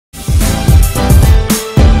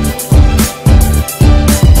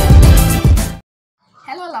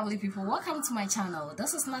lovely people, welcome to my channel.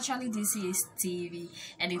 This is Naturally DCS TV,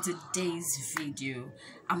 and in today's video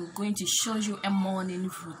I'm going to show you a morning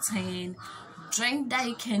routine drink that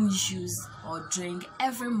you can use or drink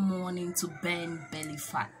every morning to burn belly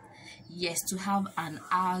fat. Yes, to have an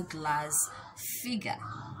hourglass figure.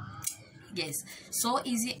 Yes, so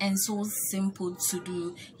easy and so simple to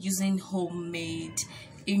do using homemade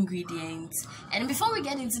ingredients. And before we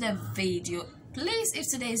get into the video, please, if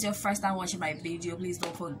today is your first time watching my video, please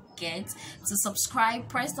don't forget to subscribe,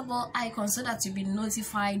 press the bell icon so that you'll be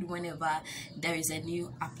notified whenever there is a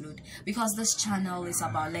new upload, because this channel is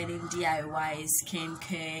about learning DIY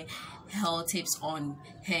skincare, health tips on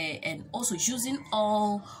hair, and also using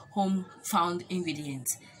all home found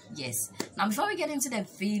ingredients. Yes, now before we get into the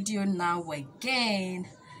video now again,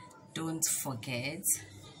 don't forget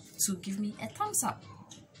to give me a thumbs up.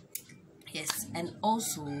 Yes, and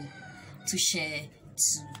also to share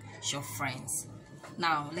to your friends.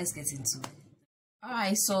 Now let's get into it.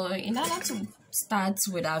 Alright, so in order to start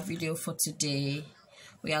with our video for today,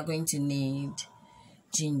 we are going to need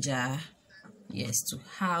ginger. Yes, to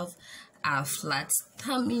have our flat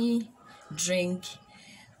tummy drink.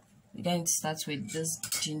 We're going to start with this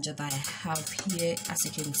ginger that I have here. As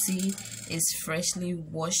you can see, it's freshly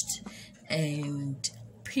washed and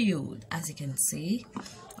peeled, as you can see.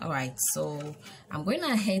 Alright, so I'm going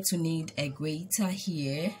ahead to need a grater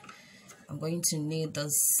here. I'm going to need the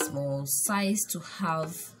small size to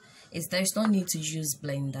have it. There's no need to use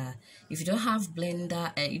blender. If you don't have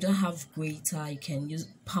blender, you don't have grater, you can use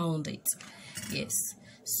pound it. Yes,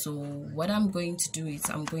 so what I'm going to do is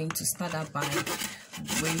I'm going to start out by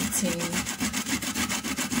grating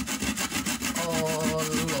all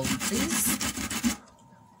of this.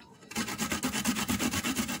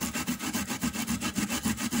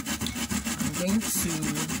 I'm going to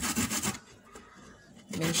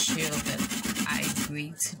make sure that I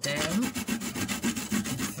grate them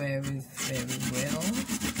very well.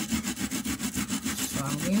 So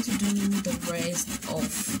I'm going to do the rest of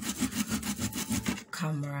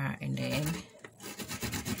camera and then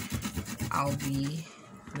I'll be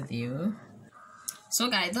with you. So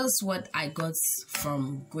guys, that's what I got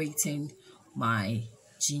from grating my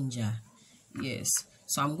ginger. Yes,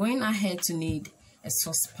 so I'm going ahead to need a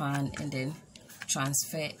saucepan and then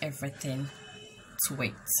transfer everything to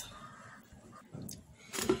it.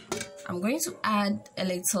 I'm going to add a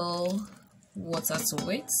little water to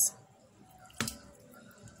it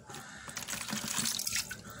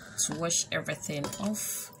to wash everything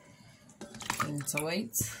off into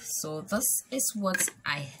it. So this is what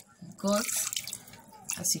I got.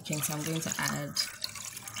 As you can see, I'm going to add,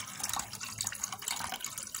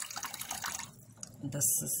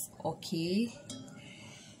 this is okay.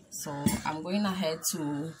 So I'm going ahead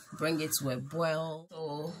to bring it to a boil.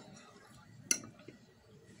 So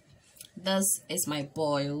this is my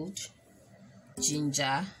boiled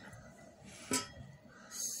ginger.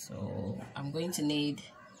 So I'm going to need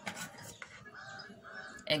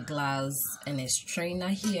a glass and a strainer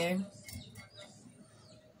here.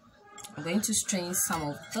 I'm going to strain some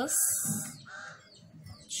of this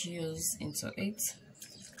juice into it.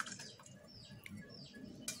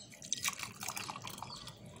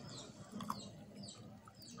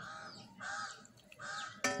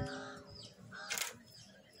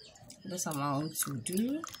 This amount to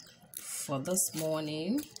do for this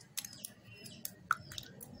morning.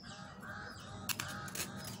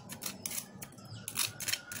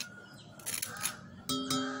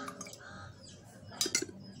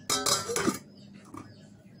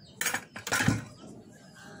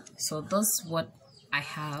 So that's what I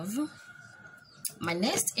have. My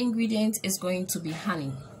next ingredient is going to be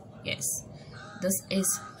honey. Yes, this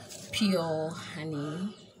is pure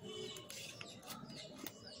honey.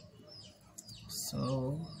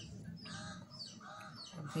 So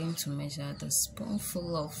I'm going to measure the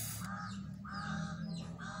spoonful of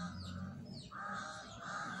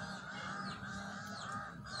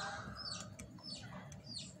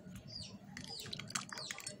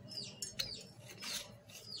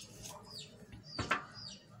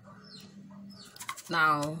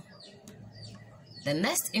now. The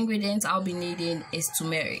next ingredient I'll be needing is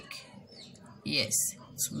turmeric. Yes,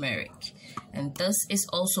 turmeric. And this is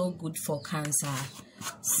also good for cancer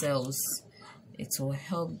cells. It will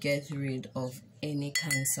help get rid of any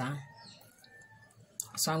cancer.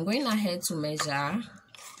 So I'm going ahead to measure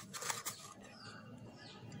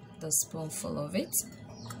the spoonful of it.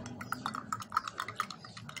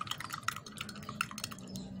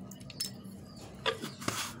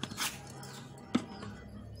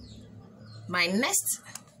 My next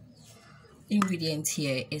ingredient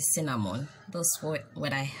here is cinnamon. That's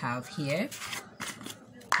what I have here.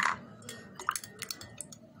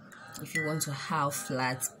 if you want to have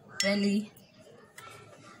flat belly,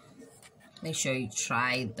 make sure you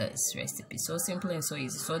try this recipe. So simple and so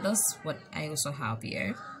easy. So that's what I also have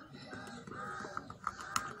here.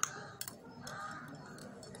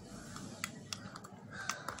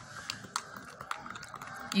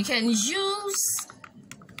 You can use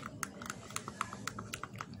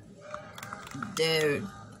the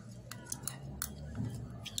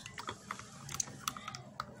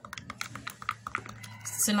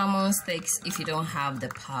cinnamon sticks if you don't have the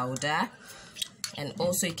powder, and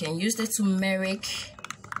also you can use the turmeric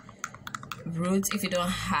root if you don't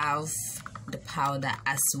have the powder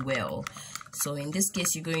as well. So in this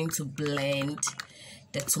case, you're going to blend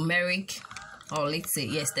the turmeric, or let's say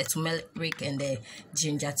yes, the turmeric and the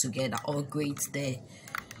ginger together, or grate the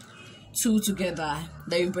two together,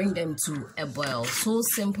 then you bring them to a boil. So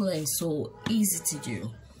simple and so easy to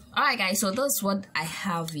do. All right guys, so that's what I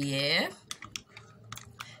have here.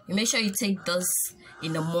 You make sure you take this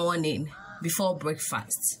in the morning before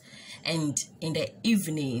breakfast, and in the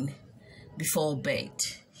evening before bed.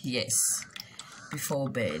 Yes, before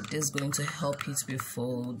bed. This is going to help you to be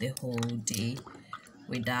full the whole day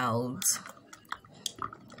without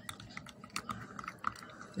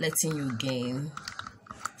letting you gain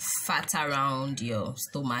fat around your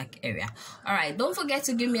stomach area. All right, don't forget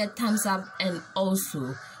to give me a thumbs up and also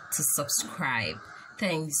to subscribe.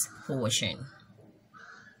 Thanks for watching.